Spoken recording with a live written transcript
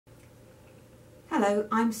Hello,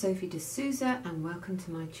 I'm Sophie D'Souza and welcome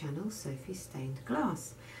to my channel Sophie Stained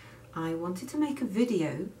Glass. I wanted to make a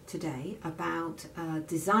video today about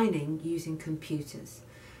designing using computers.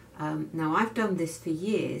 Now I've done this for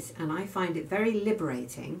years and I find it very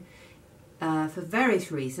liberating for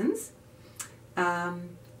various reasons.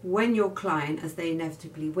 When your client, as they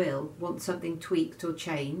inevitably will, wants something tweaked or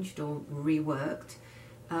changed or reworked,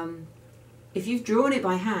 if you've drawn it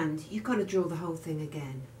by hand, you've got to draw the whole thing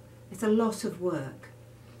again. It's a lot of work,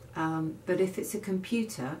 but if it's a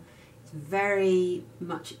computer, it's very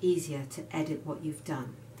much easier to edit what you've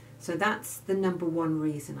done. So that's the number one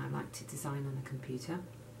reason I like to design on a computer.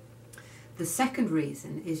 The second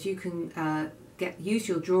reason is you can use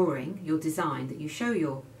your drawing, your design that you show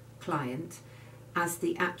your client as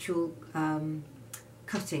the actual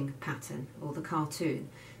cutting pattern or the cartoon,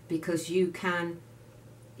 because you can,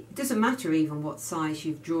 it doesn't matter even what size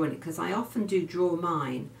you've drawn it, because I often do draw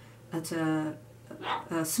mine at a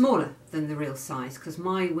smaller than the real size, because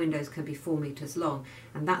my windows can be 4 meters long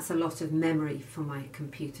and that's a lot of memory for my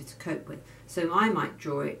computer to cope with. So I might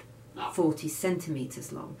draw it 40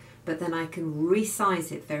 centimeters long, but then I can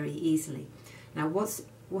resize it very easily. Now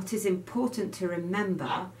what is important to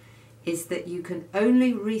remember is that you can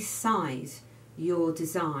only resize your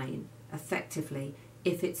design effectively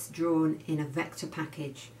if it's drawn in a vector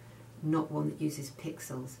package, not one that uses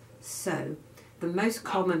pixels. So the most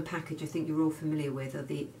common package I think you're all familiar with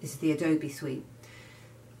is the Adobe suite.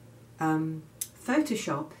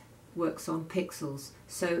 Photoshop works on pixels,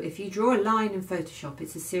 so if you draw a line in Photoshop,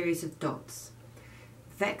 it's a series of dots.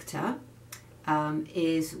 Vector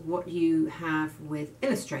is what you have with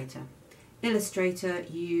Illustrator. Illustrator,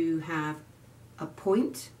 you have a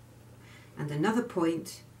point and another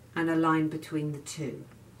point and a line between the two.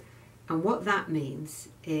 And what that means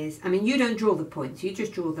is, I mean, you don't draw the points, you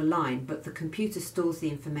just draw the line, but the computer stores the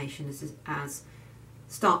information as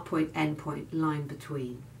start point, end point, line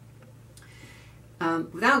between.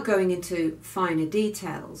 Without going into finer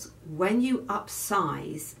details, when you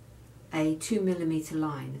upsize a 2mm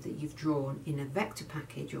line that you've drawn in a vector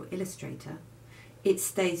package or Illustrator, it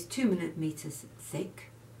stays 2mm thick,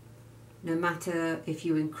 no matter if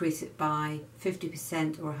you increase it by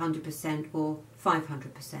 50% or 100% or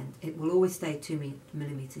 500%. It will always stay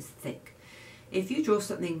 2mm thick. If you draw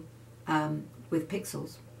something with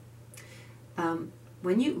pixels,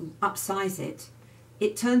 when you upsize it,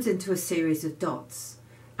 it turns into a series of dots,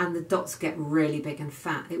 and the dots get really big and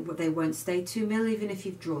fat. They won't stay 2mm even if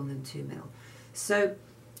you've drawn them 2mm. So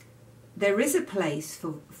there is a place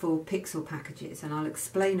for pixel packages, and I'll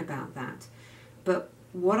explain about that. But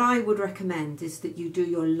what I would recommend is that you do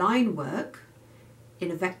your line work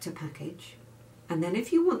in a vector package, and then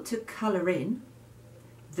if you want to colour in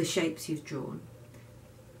the shapes you've drawn,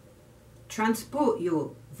 transport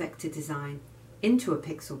your vector design into a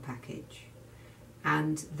pixel package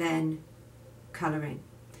and then colour in.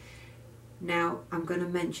 Now I'm going to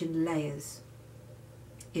mention layers.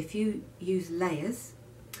 If you use layers,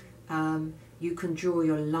 you can draw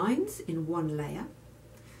your lines in one layer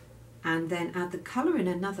and then add the colour in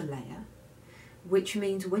another layer, which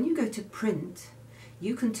means when you go to print,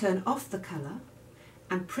 you can turn off the colour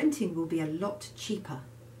and printing will be a lot cheaper.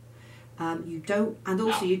 You don't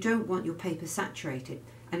want your paper saturated.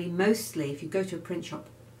 I mean, mostly if you go to a print shop,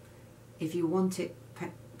 if you want it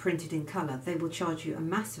printed in colour, they will charge you a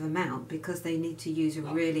massive amount because they need to use a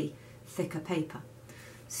really thicker paper.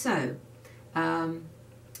 So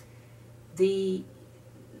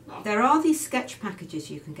there are these sketch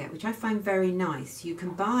packages you can get, which I find very nice. You can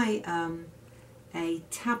buy a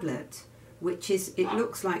tablet, which is, it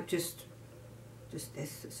looks like just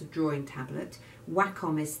this. It's a drawing tablet.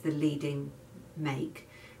 Wacom is the leading make,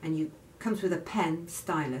 and you comes with a pen,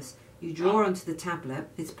 stylus. You draw onto the tablet.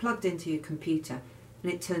 It's plugged into your computer,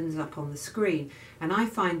 and it turns up on the screen. And I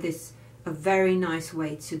find this a very nice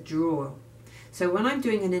way to draw. So when I'm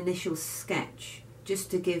doing an initial sketch,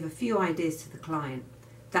 just to give a few ideas to the client,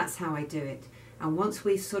 that's how I do it. And once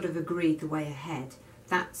we've sort of agreed the way ahead,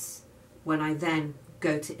 that's when I then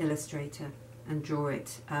go to Illustrator and draw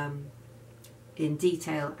it in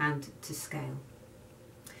detail and to scale.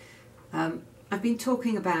 I've been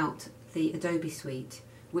talking about the Adobe suite,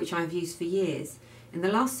 which I've used for years. In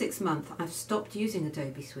the last 6 months, I've stopped using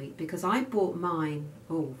Adobe suite because I bought mine,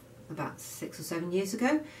 about 6 or 7 years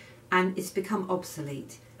ago, and it's become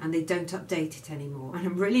obsolete and they don't update it anymore. And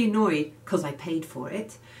I'm really annoyed because I paid for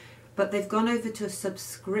it, but they've gone over to a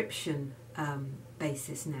subscription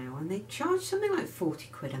basis now, and they charge something like 40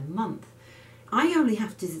 quid a month. I only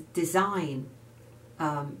have to design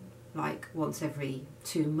like once every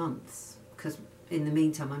 2 months because in the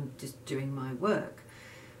meantime I'm just doing my work.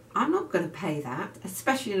 I'm not going to pay that,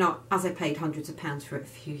 especially not as I paid hundreds of pounds for it a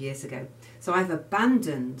few years ago. So I've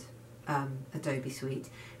abandoned Adobe Suite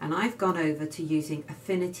and I've gone over to using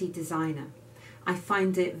Affinity Designer. I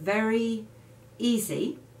find it very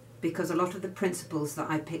easy because a lot of the principles that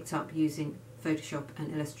I picked up using Photoshop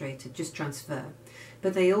and Illustrator just transfer.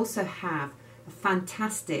 But they also have a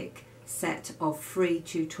fantastic set of free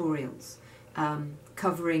tutorials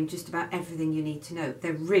covering just about everything you need to know.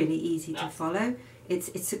 They're really easy to follow.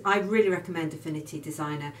 I really recommend Affinity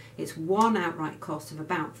Designer. It's one outright cost of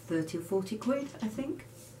about 30 or 40 quid, I think.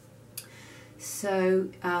 So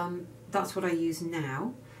that's what I use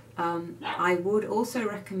now. I would also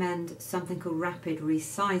recommend something called Rapid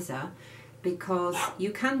Resizer, because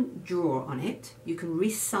you can draw on it, you can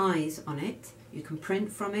resize on it, you can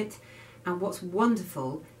print from it, and what's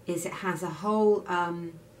wonderful is it has a whole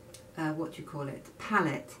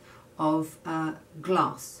palette of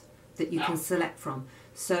glass that you can select from.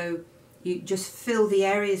 So you just fill the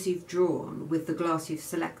areas you've drawn with the glass you've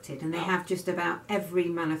selected, and they have just about every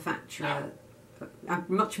manufacturer,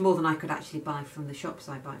 much more than I could actually buy from the shops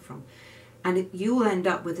I buy from. And you'll end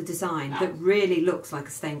up with a design that really looks like a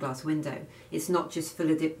stained glass window. It's not just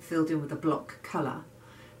filled in with a block colour,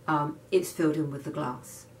 it's filled in with the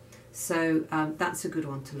glass. So that's a good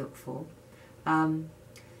one to look for.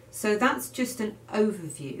 So that's just an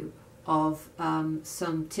overview of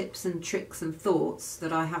some tips and tricks and thoughts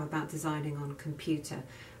that I have about designing on a computer.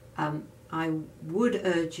 I would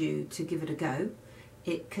urge you to give it a go.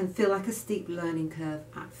 It can feel like a steep learning curve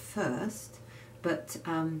at first, but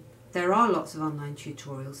there are lots of online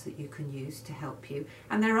tutorials that you can use to help you,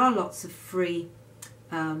 and there are lots of free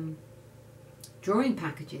drawing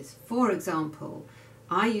packages. For example,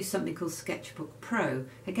 I use something called Sketchbook Pro.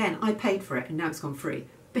 Again, I paid for it and now it's gone free.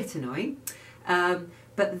 Bit annoying.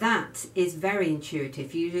 But that is very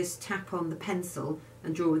intuitive. You just tap on the pencil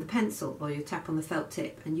and draw with a pencil, or you tap on the felt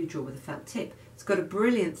tip and you draw with a felt tip. It's got a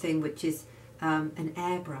brilliant thing which is an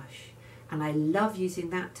airbrush, and I love using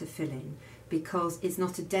that to fill in because it's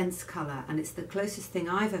not a dense colour, and it's the closest thing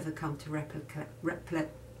I've ever come to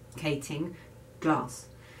replicating glass.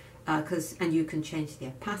 And you can change the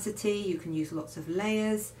opacity, you can use lots of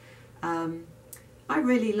layers. I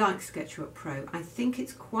really like Sketchbook Pro. I think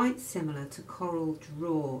it's quite similar to Corel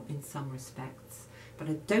Draw in some respects, but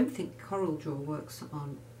I don't think Corel Draw works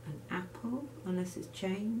on an Apple unless it's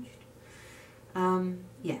changed.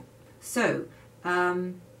 Yeah, so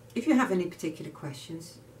if you have any particular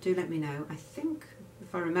questions, do let me know. I think,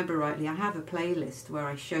 if I remember rightly, I have a playlist where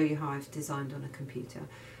I show you how I've designed on a computer.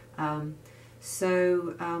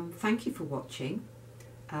 Thank you for watching.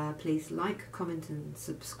 Please like, comment and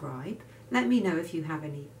subscribe. Let me know if you have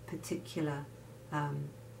any particular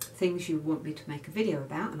things you want me to make a video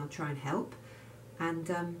about, and I'll try and help. And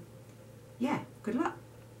yeah, good luck.